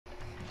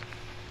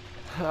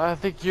I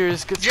think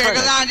yours gets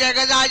Jerkers on,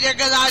 jerkers on,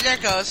 jerkers on,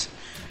 jerkers.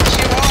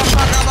 She won't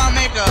fuck up my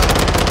makeup.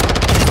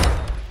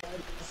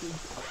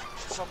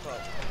 Fuck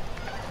up.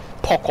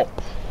 Pop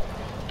up.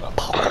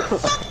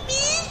 Fuck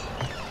me?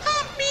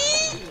 Fuck me?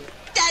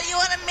 Daddy, you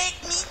wanna make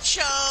me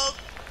choke?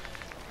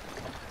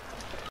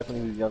 When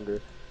he was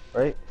younger,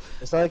 right?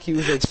 It's not like he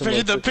was like some,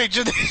 Especially the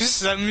picture that you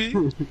sent me.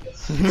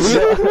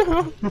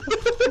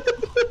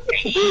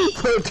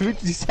 Bro, dude,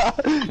 you see how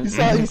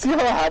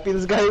happy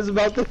this guy is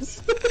about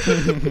this?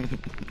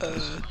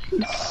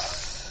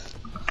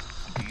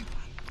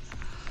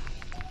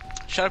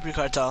 Shut up, you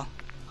cartel.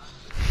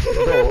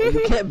 No,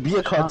 you can't be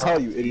a cartel,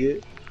 you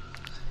idiot.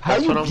 How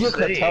That's you what be a I'm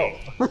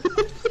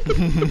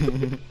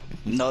cartel?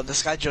 No,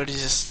 this guy Jody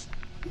just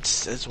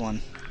is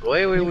one.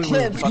 Wait, You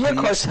can't be a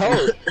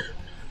cartel.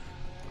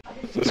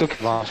 It's okay,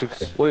 Vaughn, it's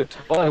okay. Wait,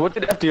 Vaughn, what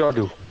did FDR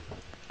do?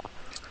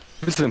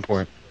 This is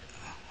important.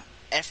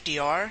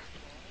 FDR?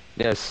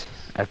 Yes,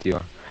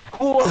 FDR.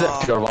 Who was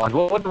FDR,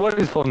 Vaughn? What is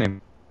his full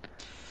name?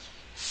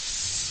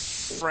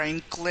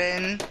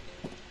 Franklin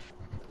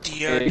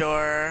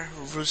Theodore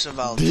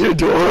Roosevelt.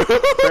 Theodore.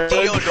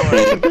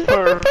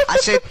 Theodore. I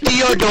said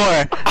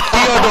Theodore.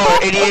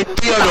 Theodore, idiot.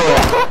 Theodore.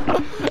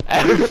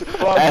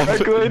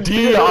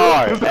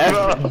 FDR.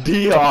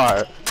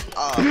 FDR.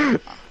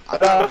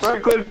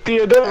 Franklin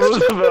Theodore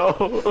Roosevelt.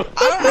 I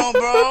don't know,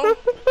 bro.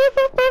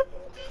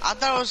 I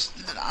thought it was,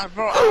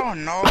 bro. I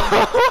don't know.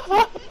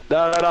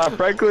 Nah,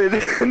 Franklin.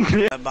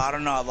 But I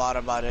don't know a lot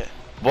about it.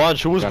 Vaughn,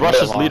 who was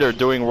Russia's leader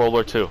during World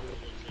War II?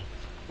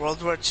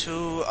 World War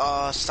II,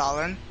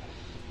 Stalin.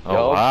 Oh,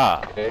 Yo,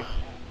 wow. Okay.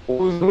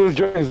 Who's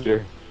Germany's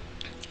leader?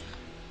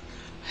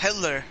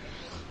 Hitler.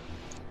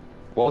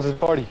 What was his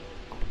party?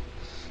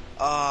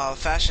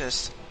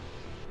 Fascist.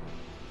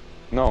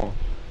 No.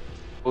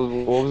 What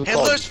was it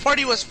Hitler's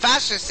party was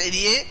fascist,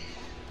 idiot.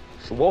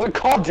 called? What was it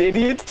called,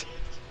 idiot?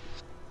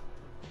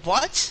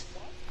 What?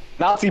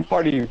 Nazi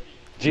party. Yeah,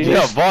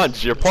 Genius. Vaughn,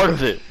 you're part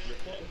of it.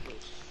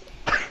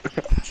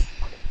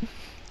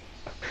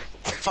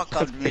 Fuck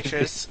up,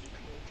 Demetrius.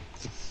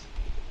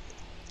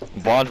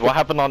 Vaughn, what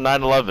happened on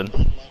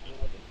 9/11?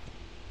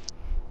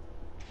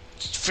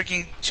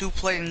 Freaking two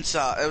planes,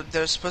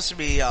 there's supposed to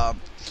be,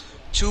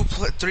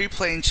 three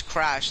planes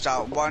crashed.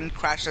 One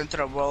crashed into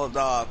the World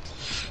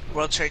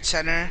Trade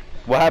Center.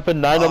 What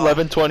happened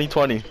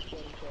 9/11/2020?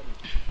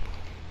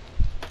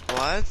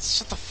 What?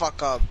 Shut the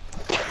fuck up.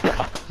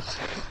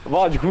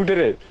 Vaughn, who did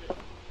it?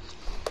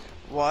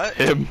 What?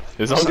 Him,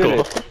 his Who uncle. did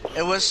it?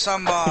 It was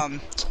some,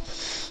 like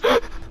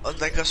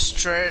a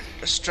strict,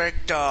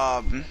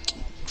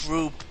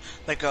 group,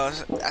 like I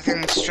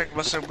think a strict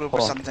Muslim group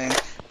or something,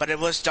 but it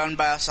was done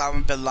by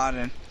Osama bin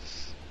Laden.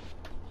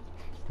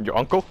 Your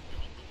uncle?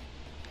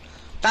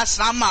 That's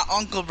not my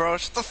uncle, bro.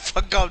 Shut the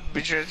fuck up,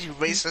 bitch, you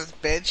racist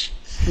bitch.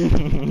 I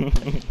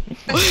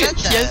said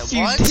that. Yes,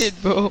 you What? did,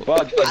 bro.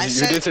 Vaughn, I you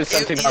said did say it-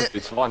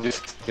 1700s. Vaughn,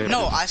 just...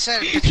 No, I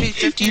said between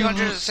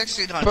 1500 and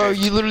 1600. Bro,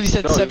 you literally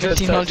said No, you said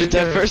 1700s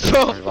at first,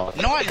 bro. Vaughn.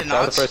 No, I did That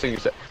not. was the first thing you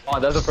said.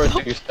 Vaughn, that's the first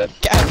thing you said.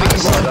 Gapping, That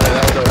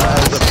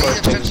was the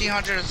first thing.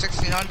 1500 and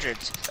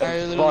 1600s.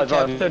 Vaughn,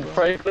 you said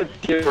Franklin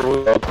Theodore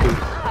Roosevelt.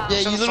 Yeah, Shut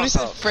you the literally fuck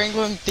said up.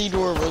 Franklin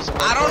Theodore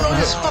Roosevelt. I don't know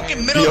his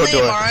fucking middle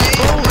Theodore. name, alright?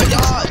 Oh my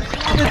god.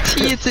 It's not a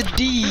T, it's a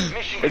D.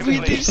 We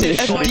did say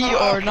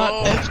FDR,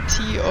 not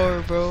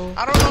FTR, bro.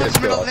 I don't know his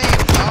middle name,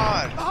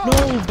 god.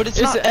 No, but it's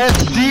It's not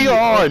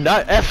FDR,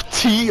 not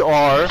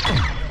FTR.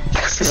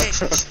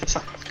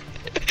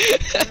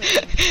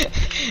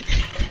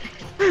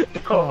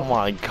 Oh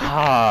my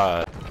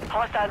god.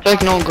 I feel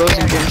like no one goes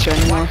in games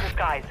anymore.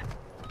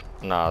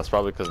 Nah, it's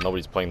probably because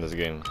nobody's playing this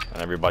game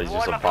and everybody's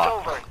just a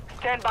bot.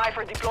 Stand by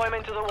for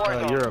deployment to the war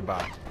zone. You're a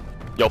bot.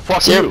 Yo,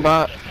 fuck Zip you.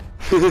 bot.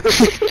 Let's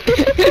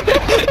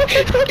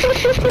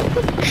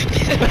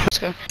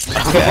go.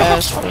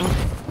 Ass, bro.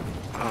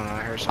 I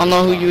heard I don't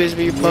know who you is,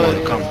 but your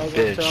butt. Come,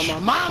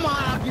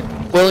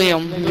 bitch.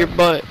 William, your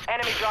butt.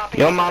 Enemy dropping.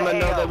 Yo, mama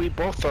know that we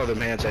both throw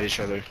them hands at each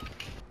other.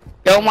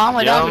 Yo,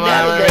 mama, Yo, don't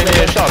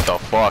man, shut the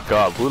fuck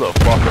up. Who the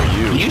fuck are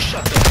you? You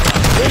shut the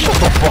Shut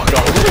the fuck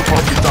up. Who the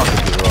fuck you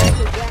talking to, bro?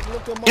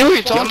 You know who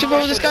you're talking to,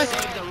 bro, this guy?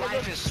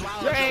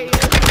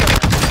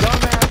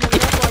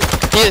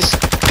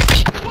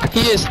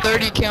 He is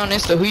 30k on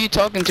Insta. Who you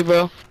talking to,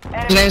 bro?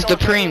 His name's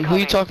Dupreme. Who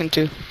you talking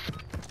to?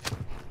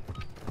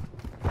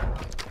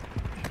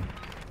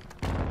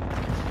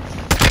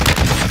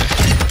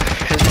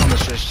 His mama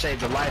should save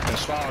the life and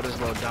swallow this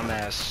little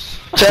dumbass.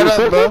 Shut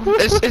up, bro.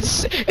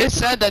 It's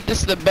sad that this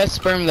is the best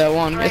sperm that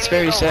won. It's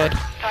very sad.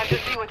 Time to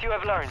see what you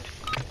have learned.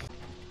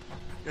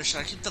 Yo,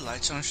 should I keep the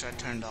lights on or should I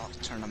turn them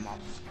off?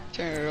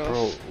 Turn it off.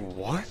 Bro,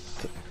 what?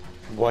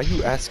 Why are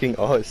you asking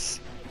us?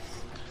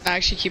 I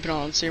actually keep it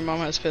on, so your mom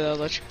has to pay that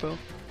electric bill.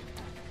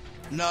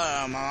 No,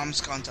 my mom's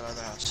gone to the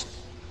other house.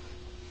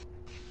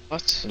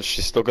 What?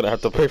 She's still gonna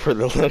have to pay for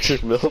the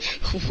electric bill.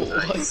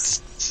 What? Good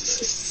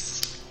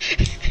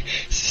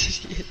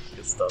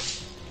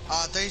stuff.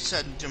 They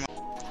said,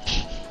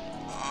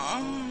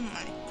 oh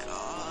my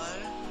god.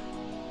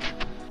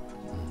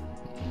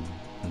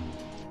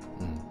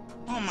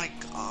 Oh my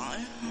god.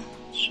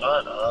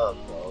 Shut up,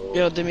 bro.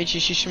 Yo,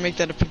 Demetrius, you should make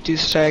that a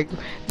producer tag.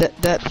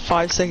 That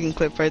 5-second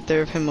clip right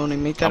there of him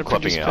owning, make that I'm a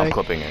clipping producer it. tag. I'm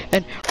clipping it.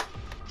 And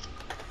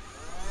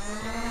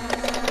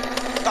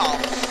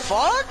The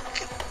fuck?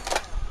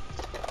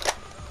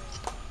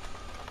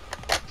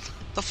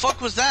 The fuck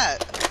was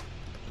that?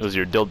 It was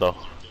your dildo.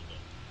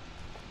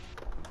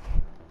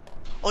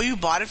 Oh, you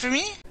bought it for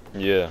me?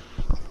 Yeah.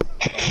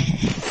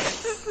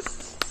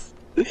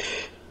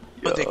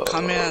 But they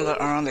come in at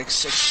around like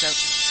 6,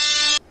 7.